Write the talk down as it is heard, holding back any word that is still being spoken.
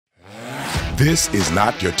This is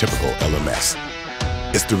not your typical LMS.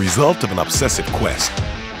 It's the result of an obsessive quest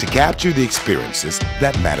to capture the experiences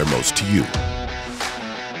that matter most to you.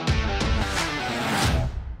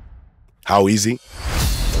 How easy?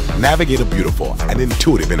 Navigate a beautiful and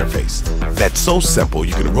intuitive interface that's so simple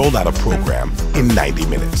you can roll out a program in 90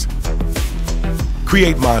 minutes.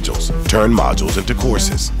 Create modules, turn modules into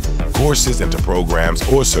courses, courses into programs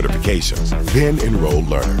or certifications, then enroll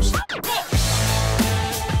learners.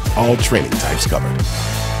 All training types covered.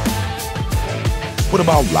 What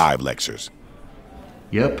about live lectures?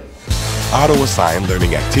 Yep. Auto-assign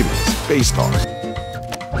learning activities based on it.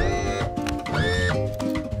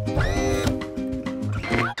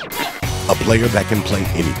 A player that can play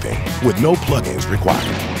anything with no plugins required.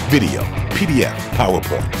 Video, PDF,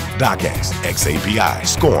 PowerPoint, DocX, XAPI,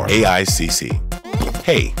 SCORM, AICC.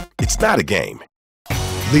 Hey, it's not a game.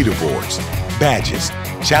 Leaderboards, badges,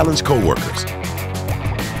 challenge coworkers.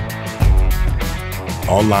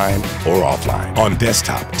 Online or offline, on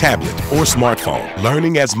desktop, tablet, or smartphone,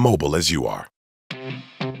 learning as mobile as you are.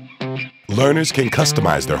 Learners can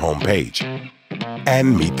customize their home page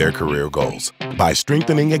and meet their career goals by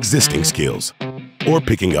strengthening existing skills or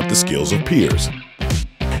picking up the skills of peers.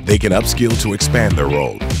 They can upskill to expand their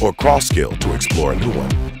role or cross-skill to explore a new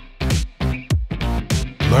one.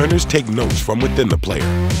 Learners take notes from within the player,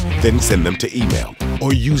 then send them to email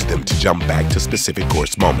or use them to jump back to specific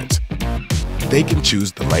course moments. They can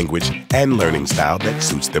choose the language and learning style that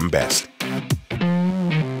suits them best.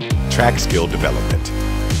 Track skill development.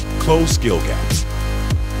 Close skill gaps.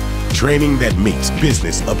 Training that meets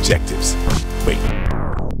business objectives. Wait,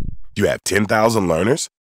 you have 10,000 learners?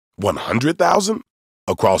 100,000?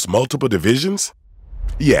 Across multiple divisions?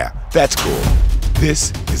 Yeah, that's cool.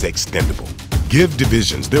 This is extendable. Give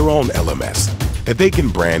divisions their own LMS that they can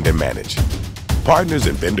brand and manage. Partners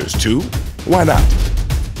and vendors too? Why not?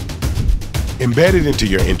 Embed it into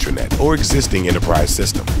your intranet or existing enterprise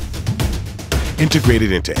system. Integrate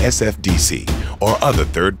it into SFDC or other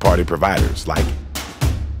third-party providers like.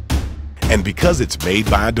 And because it's made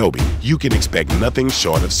by Adobe, you can expect nothing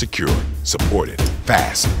short of secure, supported,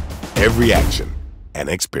 fast, every action and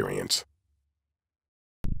experience.